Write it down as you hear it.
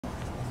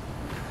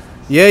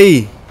E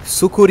aí,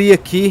 Sucuri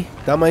aqui,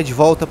 tamo de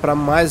volta pra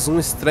mais um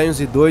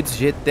Estranhos e Doidos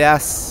GTA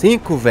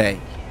V,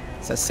 velho.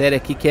 Essa série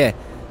aqui que é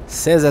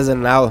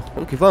sensacional.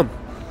 Vamos que vamos?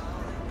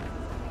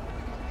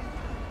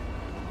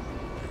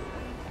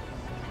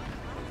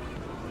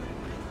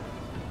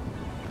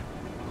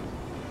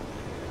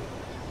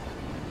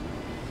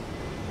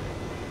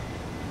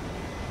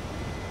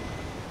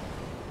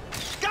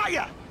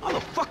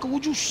 Motherfucker,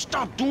 would you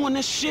stop doing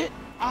this shit?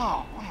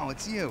 Oh,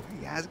 it's you.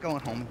 Hey, how's it going,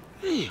 homie?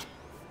 Yeah.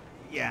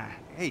 Yeah.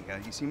 Hey,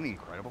 you seem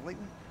incredible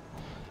lately.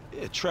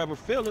 Yeah, Trevor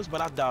Phillips,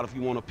 but I doubt if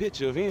you want a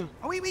picture of him.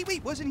 Oh,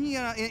 wait. Wasn't he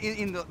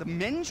in the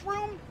men's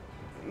room?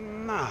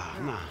 Nah.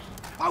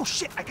 Oh,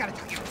 shit. I gotta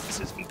tell you, this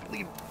is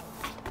unbelievable.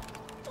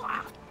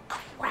 Ah,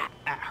 crap.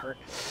 That hurt.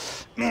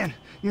 Man,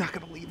 you're not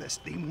gonna believe this.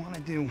 They want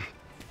to do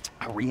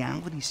a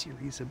reality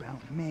series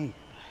about me.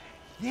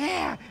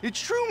 Yeah,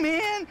 it's true,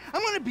 man.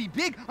 I'm gonna be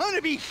big. I'm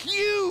gonna be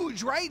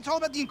huge, right? It's all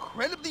about the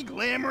incredibly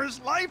glamorous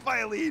life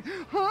I lead.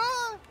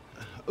 Huh?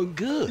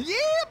 Good.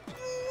 Yeah,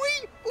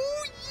 boy.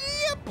 Oh,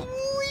 yeah,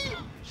 boy.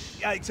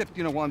 Yeah, except,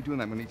 you know, while I'm doing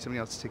that, I'm gonna need somebody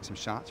else to take some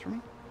shots for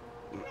me.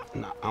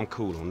 Nah, I'm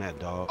cool on that,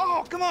 dog.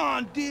 Oh, come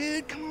on,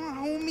 dude. Come on,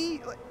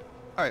 homie. All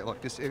right,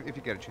 look, this if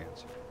you get a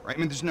chance, right? I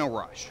mean, there's no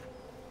rush,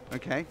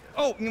 okay?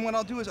 Oh, you know what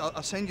I'll do is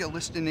I'll send you a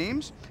list of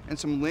names and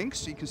some links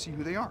so you can see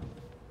who they are,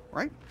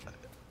 right?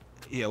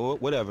 Yeah,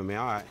 whatever, man.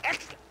 All right.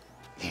 Excellent.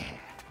 Yeah.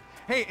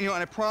 Hey, you know,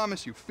 and I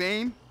promise you,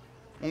 fame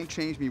won't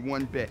change me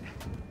one bit.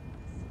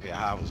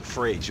 Yeah, I was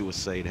afraid you would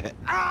say that.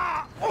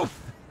 Ah! Oof!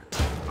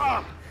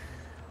 Ah!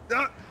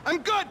 I'm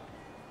good!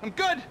 I'm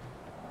good!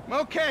 I'm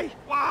okay!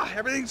 Wow,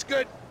 everything's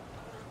good!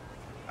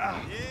 Ah.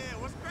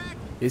 Yeah, what's cracking?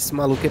 Esse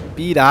maluco é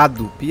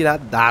pirado,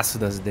 piradaço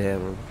das ideias,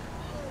 mano.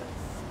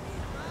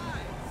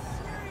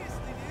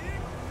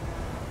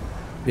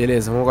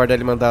 Beleza, vamos aguardar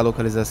ele mandar a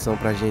localização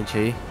pra gente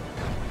aí.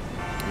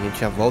 A gente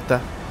já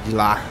volta de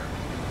lá.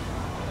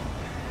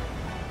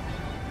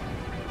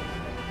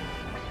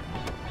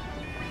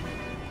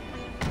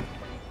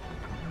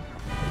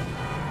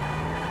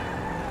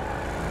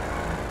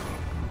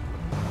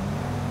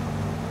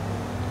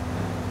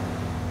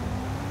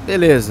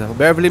 Beleza, o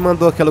Beverly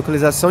mandou aqui a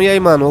localização. E aí,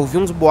 mano, ouvi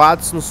uns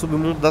boatos no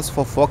submundo das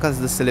fofocas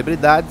das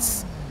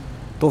celebridades.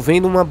 Tô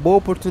vendo uma boa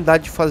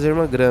oportunidade de fazer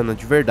uma grana,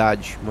 de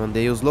verdade.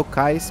 Mandei os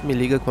locais, me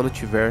liga quando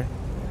tiver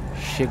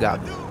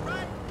chegado.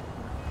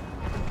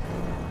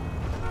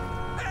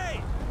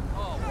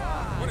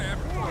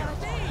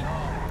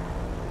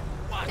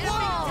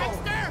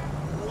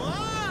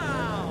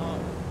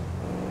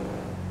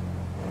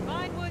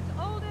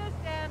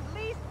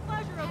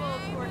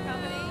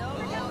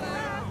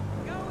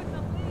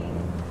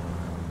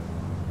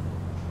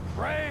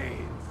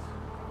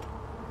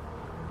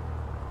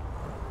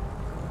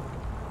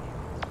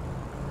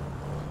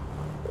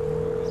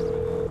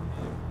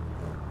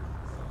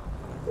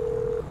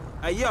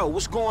 Hey, yo,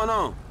 what's going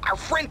on? Our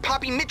friend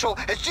Poppy Mitchell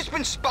has just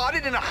been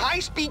spotted in a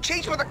high-speed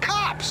chase with the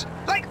cops.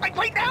 Like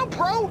right now,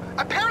 bro.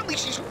 Apparently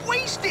she's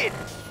wasted.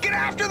 Get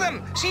after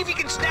them. See if you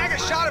can snag a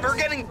shot of her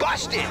getting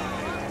busted.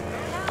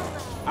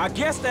 I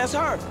guess that's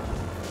her.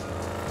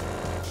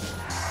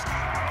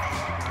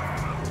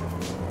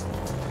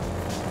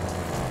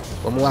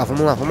 Vamos lá.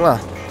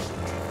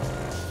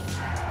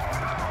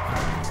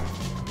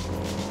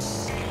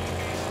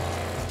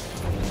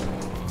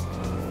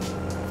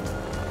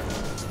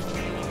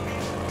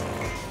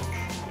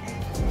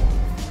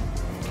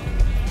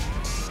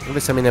 Vamos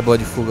ver se a mina é boa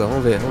de fuga,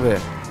 vamos ver.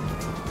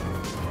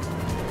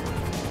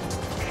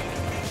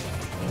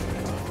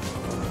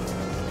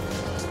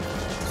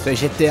 Isso é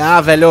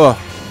GTA, velho.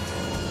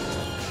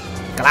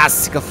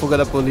 Clássica fuga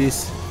da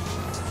polícia.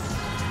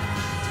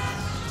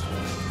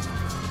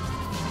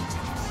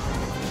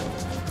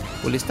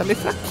 A polícia tá meio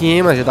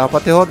fraquinha, mas já dava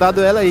pra ter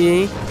rodado ela aí,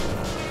 hein.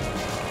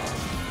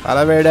 Fala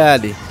a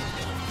verdade.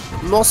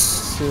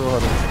 Nossa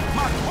senhora.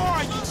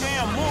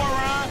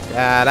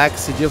 Caraca,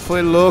 esse dia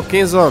foi louco,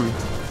 hein, homem.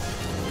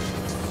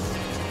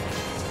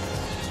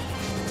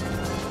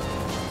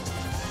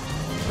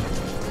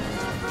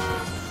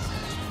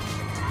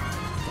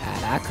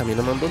 Caraca, a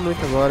mina mandou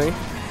muito agora, hein.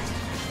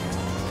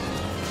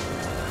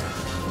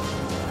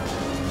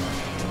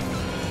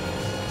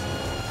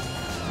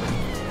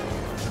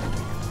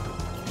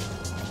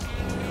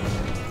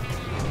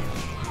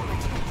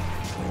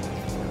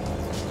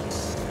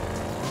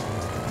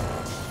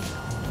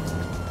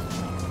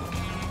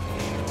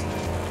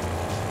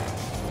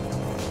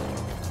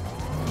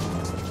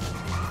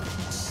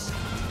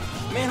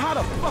 Man, how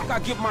the fuck I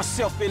get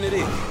myself into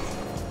this?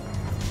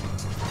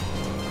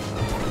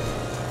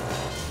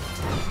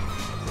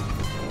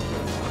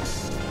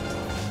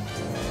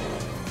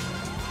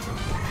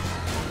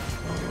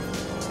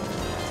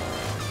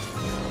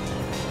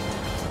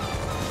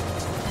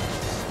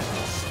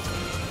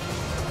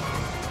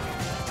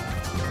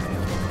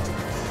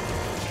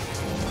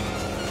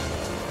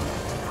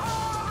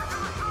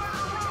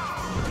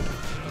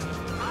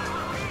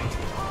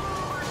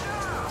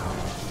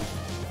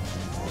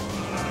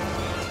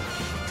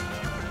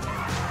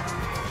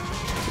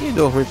 Ih,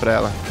 deu ruim pra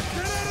ela.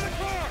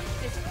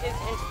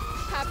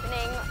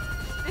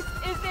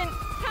 isn't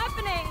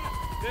happening.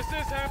 This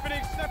is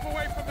happening. Step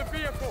away from the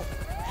vehicle.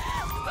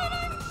 But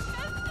I'm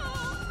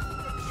Crystal.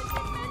 It's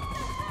meant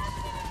to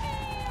happen to me.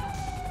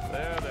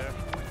 There.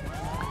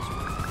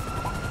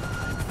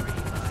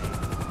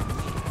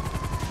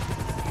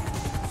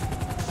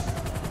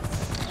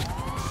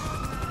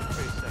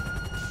 Wait a second.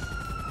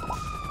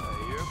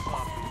 You're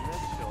Poppy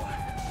Mitchell. I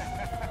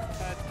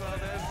saw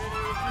that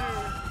video of you.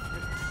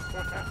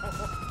 Wow.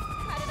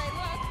 How did I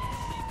look?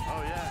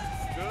 Oh yeah,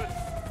 good.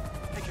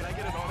 Hey, can I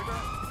get an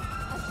autograph?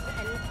 I'll do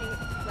anything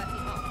to let me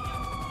off.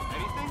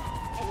 Anything?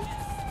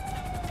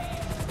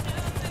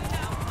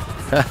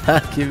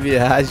 Que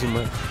viagem,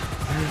 mano.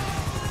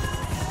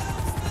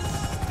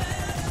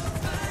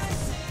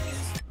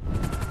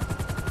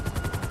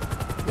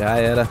 Já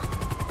era.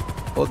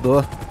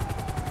 Rodou.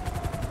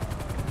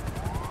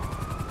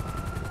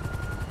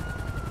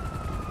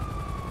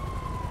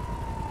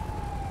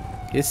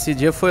 Esse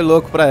dia foi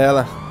louco pra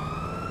ela.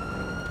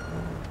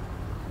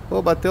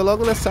 Pô, bateu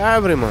logo nessa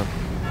árvore, mano.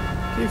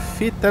 Que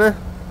fita, né?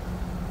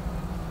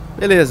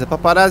 Beleza,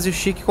 paparazzi e o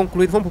chique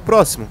concluído. Vamos pro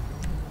próximo?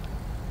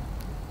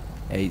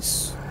 É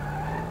isso.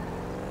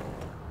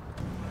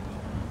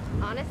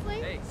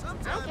 Honestly, I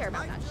don't care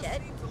about that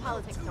shit.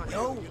 Politics don't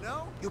Yo,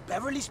 you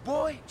Beverly's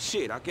boy?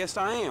 Shit, I guess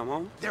I am,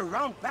 huh? They're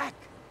round back.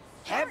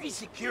 Heavy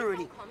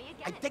security.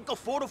 I'd take a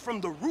photo from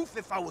the roof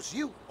if I was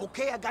you.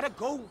 Okay, I gotta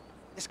go.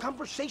 This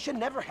conversation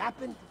never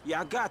happened.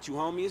 Yeah, I got you,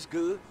 homie. It's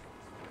good.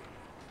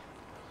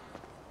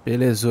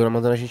 Belezura,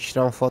 mandando a gente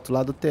tirar uma foto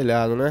lá do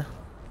telhado, né?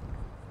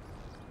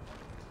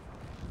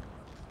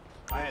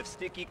 I have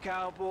Sticky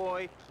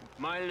Cowboy,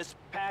 Mindless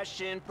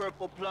Passion,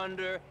 Purple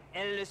Plunder,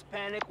 Endless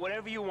Panic,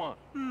 whatever you want.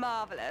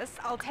 Marvelous.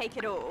 I'll take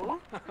it all.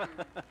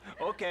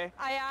 Okay.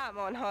 I am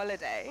on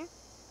holiday.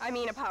 I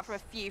mean, apart from a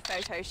few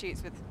photo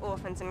shoots with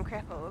orphans and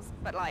cripples,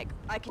 but like,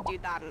 I could do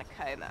that in a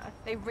coma.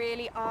 They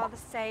really are the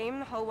same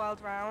the whole world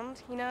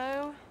round, you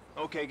know?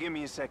 Okay, give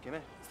me a second,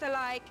 eh? So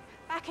like,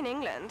 back in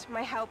England,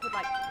 my help would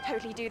like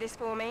totally do this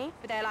for me,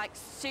 but they're like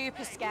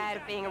super scared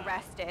of being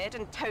arrested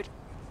and totally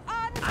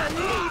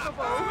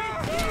unbelievable.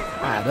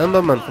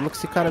 Caramba, mano, como que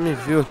esse cara me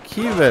viu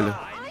aqui, velho?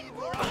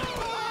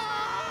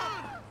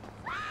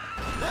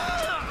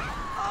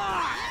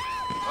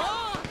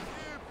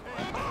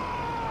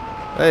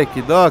 Ai,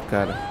 que dó,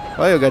 cara.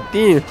 Olha o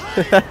gatinho.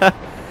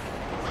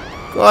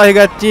 Corre,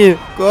 gatinho.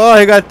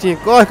 Corre, gatinho.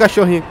 Corre,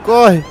 cachorrinho.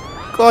 Corre.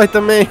 Corre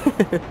também.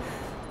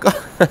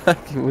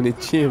 Que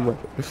bonitinho, mano.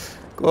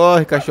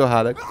 Corre,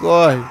 cachorrada.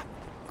 Corre.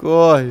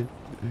 Corre.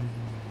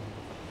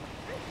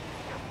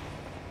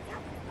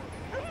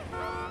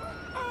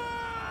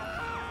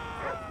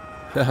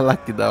 Olha lá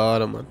que da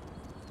hora, mano.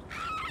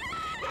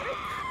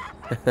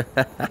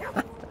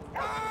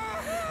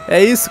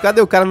 É isso, cadê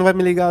o cara? Não vai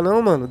me ligar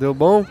não, mano? Deu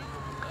bom?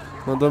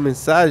 Mandou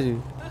mensagem?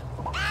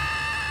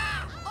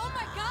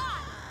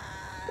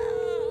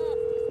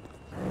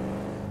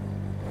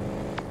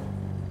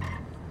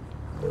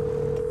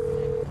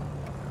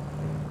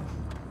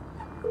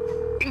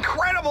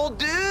 Incredible,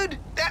 dude!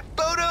 That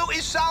photo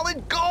is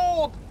solid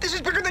gold! This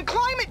is bigger than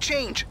climate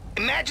change!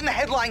 Imagine the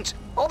headlines.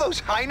 All those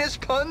highness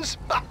puns.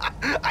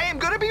 I am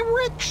gonna be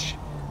rich!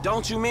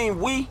 Don't you mean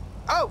we?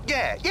 Oh,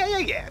 yeah.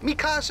 Mi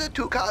casa,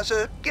 tu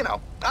casa, you know.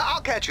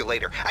 I'll catch you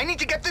later. I need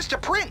to get this to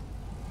print.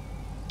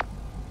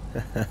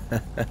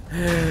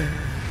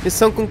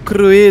 Missão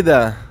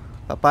concluída.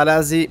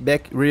 Paparazzi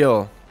Back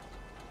Real.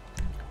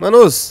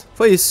 Manos,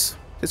 foi isso.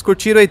 Vocês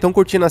curtiram aí? Estão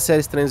curtindo a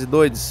série Estranhos e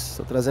Doidos?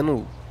 Tô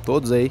trazendo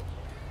todos aí.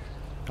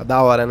 Tá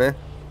da hora, né?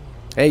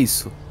 É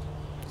isso.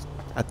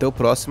 Até o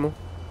próximo.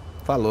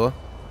 Falou.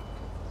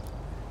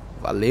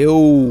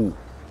 Valeu!